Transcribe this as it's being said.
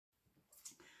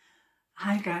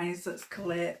Hi guys, it's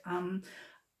Colette. In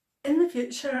the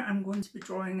future I'm going to be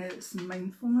drawing out some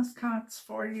mindfulness cards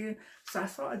for you, so I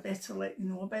thought I'd better let you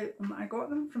know about them. I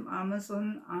got them from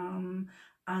Amazon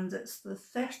and it's the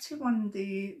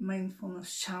 31-day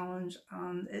mindfulness challenge,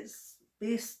 and it's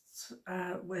based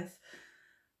with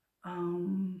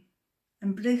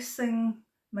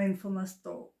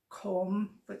embracingmindfulness.com,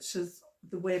 which is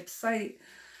the website.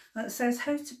 And it says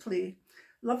how to play.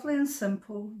 Lovely and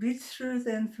simple. Read through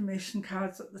the information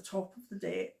cards at the top of the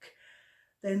deck.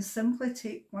 Then simply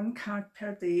take one card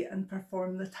per day and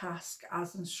perform the task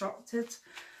as instructed.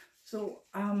 So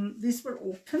these were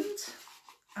opened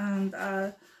and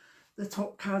the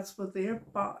top cards were there,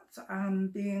 but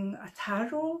being a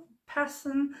tarot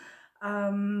person,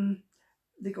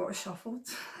 they got shuffled.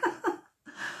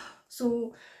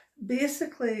 So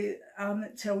basically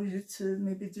it tells you to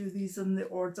maybe do these in the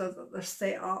order that they're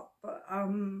set up, but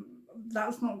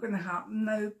that's not going to happen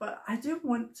now. But I do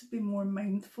want to be more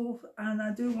mindful, and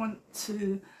I do want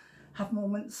to have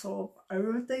moments of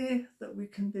our day that we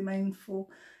can be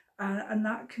mindful, and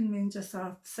that can mean just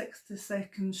a 60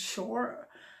 seconds short,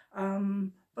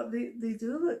 but they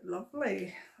do look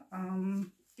lovely.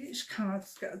 Each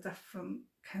card's got a different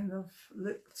kind of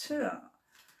look to it.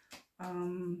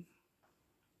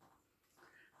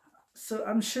 So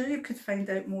I'm sure you could find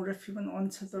out more if you went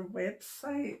onto their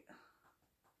website.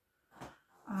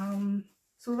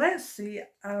 So let's see,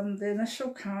 the initial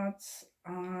cards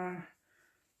are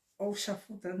all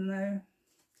shuffled in now.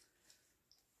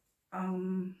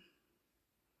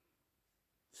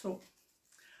 So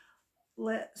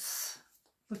let's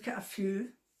look at a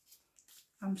few.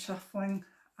 I'm shuffling.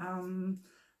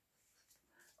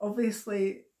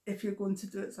 Obviously, if you're going to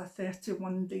do it's a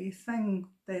 31-day thing,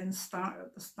 then start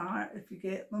at the start if you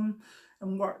get them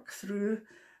and work through.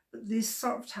 But these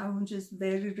sort of challenges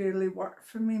very rarely work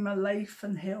for me. My life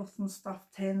and health and stuff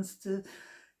tends to,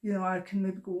 you know, I can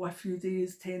maybe go a few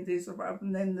days, 10 days or whatever,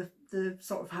 and then the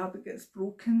sort of habit gets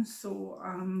broken. So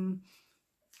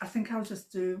I think I'll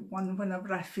just do one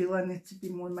whenever I feel I need to be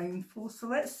more mindful. So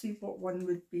let's see what one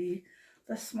would be.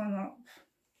 This one up.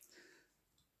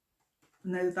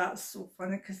 Now that's so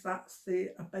funny because that's the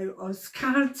About Us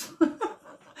card,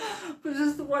 which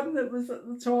is the one that was at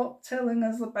the top telling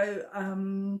us about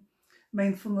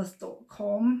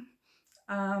mindfulness.com.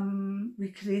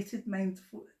 We created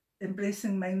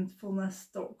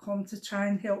embracingmindfulness.com to try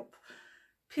and help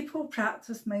people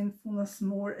practice mindfulness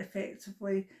more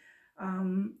effectively.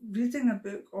 Reading a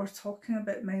book or talking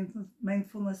about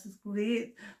mindfulness is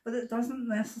great, but it doesn't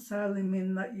necessarily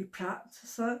mean that you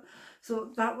practice it.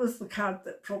 So that was the card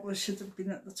that probably should have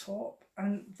been at the top,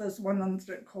 and there's one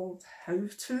under it called How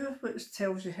To, which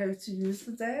tells you how to use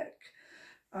the deck.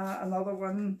 Another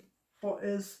one, what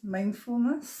is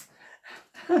mindfulness?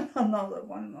 Another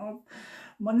one of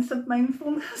Month of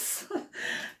Mindfulness.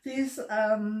 These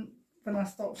when I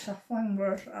stopped shuffling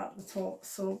were at the top,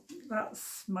 so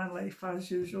that's my life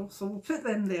as usual. So we'll put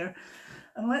them there,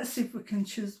 and let's see if we can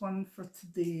choose one for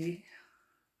today.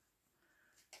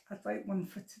 I'd like one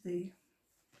for today,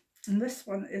 and this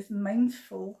one is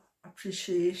Mindful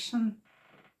Appreciation.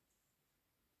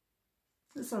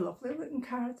 It's a lovely looking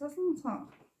card, isn't it?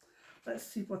 Let's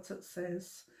see what it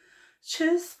says.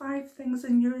 Choose 5 things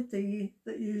in your day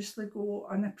that usually go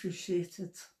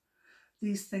unappreciated.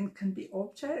 These things can be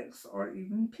objects or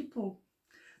even people.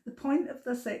 The point of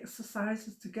this exercise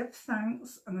is to give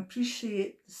thanks and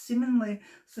appreciate the seemingly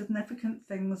significant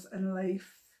things in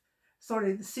life.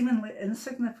 Sorry, the seemingly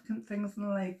insignificant things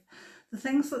in life. The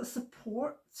things that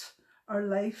support our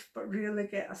life but rarely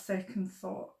get a second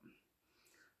thought.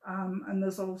 And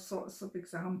there's all sorts of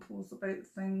examples about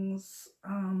things.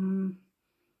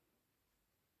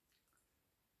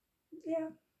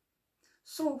 Yeah.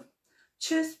 So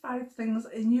choose 5 things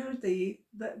in your day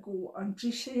that go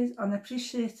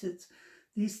unappreciated.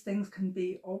 These things can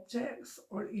be objects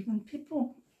or even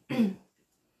people. That'd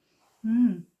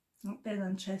be an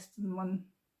interesting one.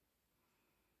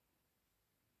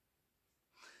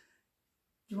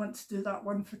 Do you want to do that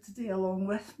one for today along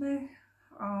with me?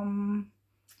 I'll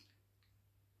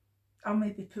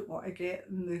maybe put what I get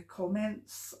in the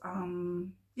comments.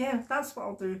 Yeah, that's what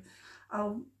I'll do.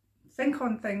 I'll think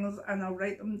on things and I'll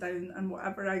write them down, and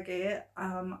whatever I get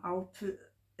I'll put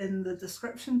in the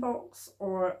description box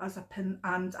or as a pinned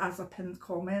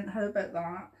comment. How about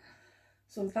that?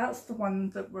 So that's the one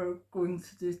that we're going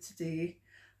to do today.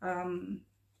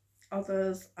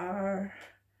 Others are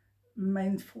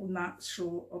mindful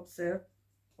natural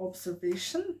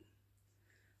observation,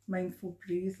 mindful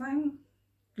breathing,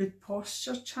 good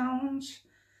posture challenge,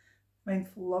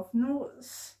 mindful love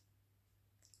notes,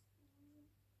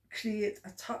 create a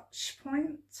touch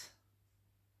point.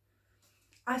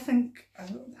 I think,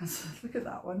 look at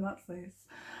that one, that's nice.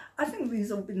 I think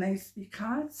these will be nice wee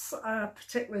cards,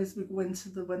 particularly as we go into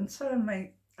the winter.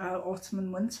 Might autumn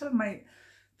and winter, might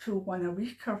pull one a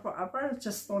week or whatever,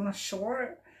 just on a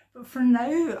short. But for now,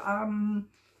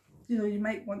 you know, you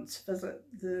might want to visit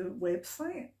the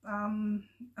website.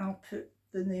 I'll put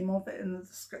the name of it in the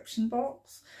description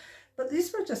box. But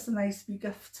these were just a nice wee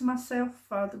gift to myself.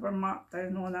 They were marked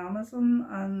down on Amazon,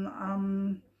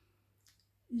 and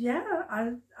yeah,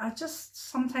 I just,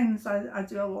 sometimes I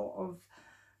do a lot of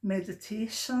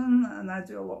meditation and I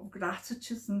do a lot of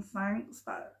gratitudes and thanks,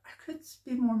 but I could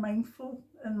be more mindful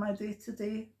in my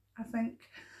day-to-day, I think.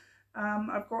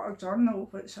 I've got a journal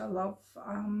which I love,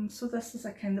 so this is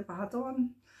a kind of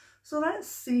add-on. So let's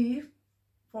see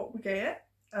what we get,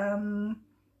 and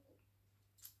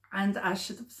I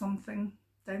should have something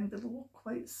down below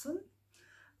quite soon,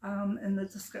 in the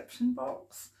description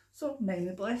box. So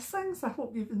many blessings. I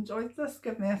hope you've enjoyed this.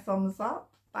 Give me a thumbs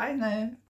up. Bye now.